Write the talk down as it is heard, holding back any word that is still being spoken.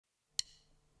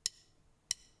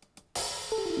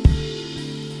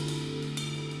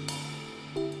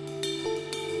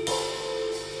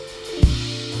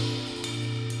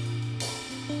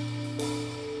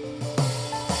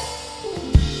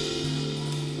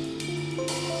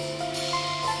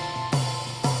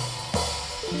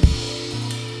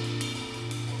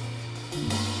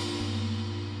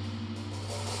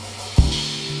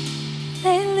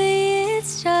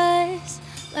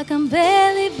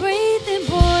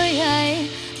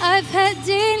I've had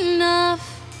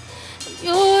enough.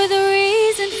 You're the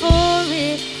reason for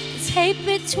it. It's hate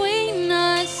between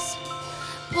us.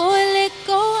 Boy, let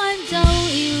go, I done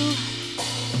you.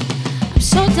 I'm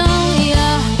so done with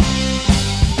ya.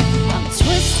 I'm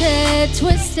twisted,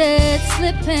 twisted,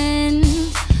 slipping,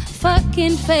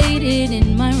 fucking faded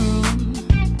in my room.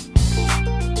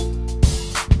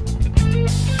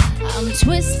 I'm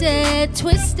twisted,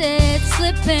 twisted,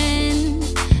 slipping,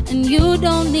 and you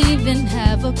don't even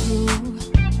have a clue.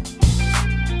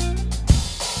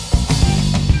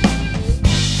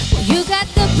 Well, you got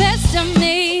the best of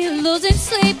me, losing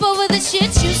sleep over the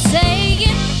shit you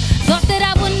saying. Thought that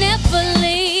I would never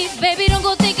leave. Baby, don't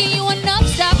go thinking you enough,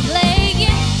 stop playing.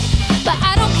 But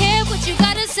I don't care what you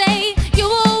gotta say. You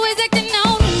were always acting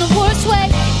out in the worst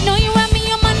way. No, you had me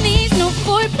on my knees, no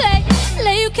foreplay.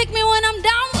 Let you kick me when I'm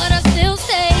down, but I still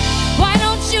stay. Why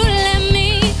don't you let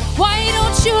me? Why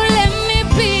don't you let me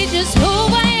be just who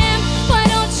I am? Why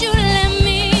don't you let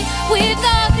me? With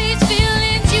all these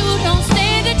feelings, you don't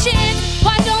stand a chance.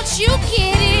 Why don't you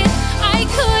get it? I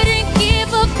couldn't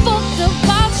give a fuck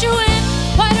about you, and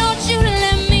why don't you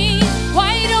let me?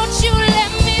 Why don't you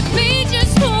let me be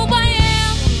just who I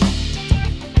am?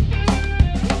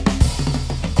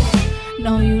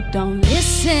 No, you don't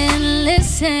listen,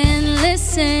 listen,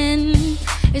 listen.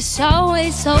 It's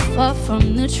always so far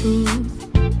from the truth.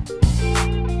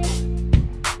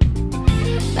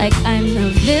 Like I'm the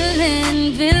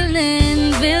villain,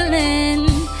 villain, villain.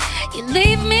 You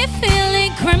leave me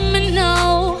feeling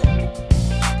criminal.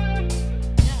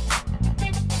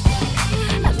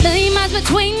 A million miles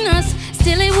between us,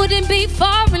 still it wouldn't be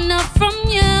far enough from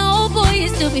you. Oh boy, you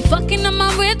still be fucking up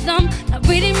my rhythm, not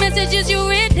reading messages you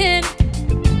written.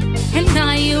 And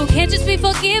now you can't just be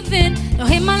forgiven. Don't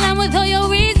hit my line with all your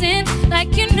reason,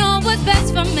 like you know what's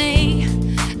best for me.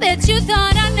 That you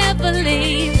thought I'd never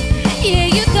leave. Yeah,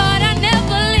 you thought I'd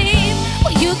never leave.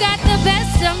 Well, you got the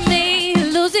best of me,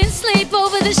 losing sleep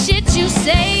over the shit you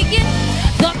saying.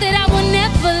 Thought that I would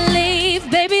never leave.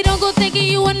 Baby, don't go thinking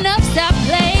you enough, stop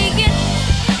playing.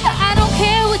 I don't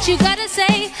care what you gotta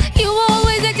say. You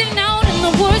always acting out in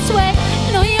the worst way.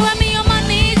 No, you had me on my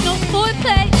knees, no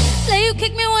foreplay. Let you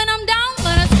kick me when I'm down,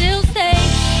 but I still stay.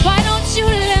 Why don't you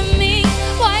let me?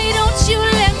 Why don't you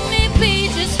let me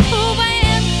be just who I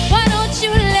am? Why don't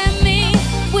you let me?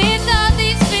 With all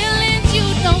these feelings, you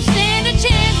don't stand a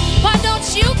chance. Why don't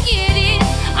you get it?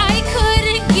 I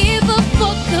couldn't give a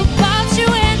fuck about you,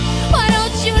 and why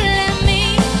don't you let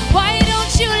me? Why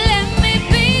don't you let me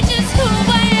be just who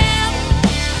I am?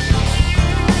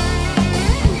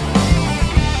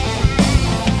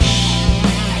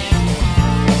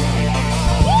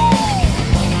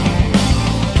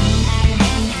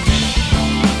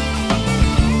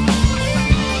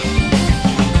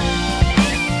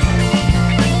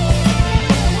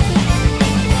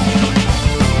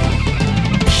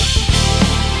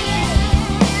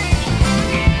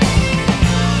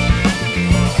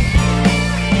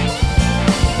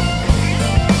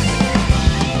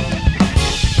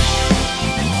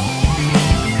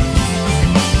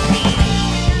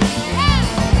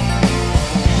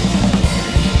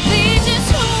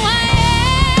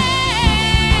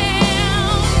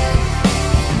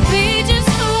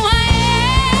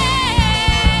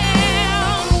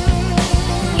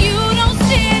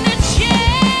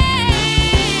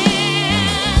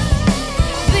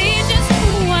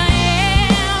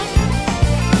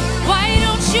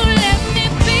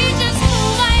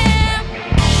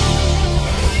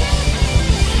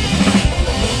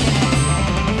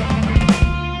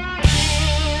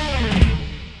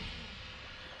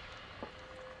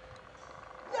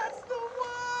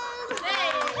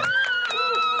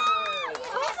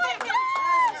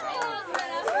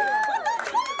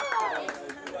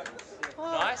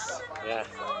 Yeah.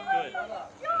 Good.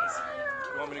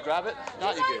 You want me to grab it?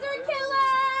 Not you good.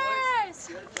 Killers!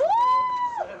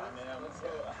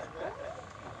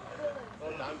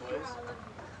 Well done, boys.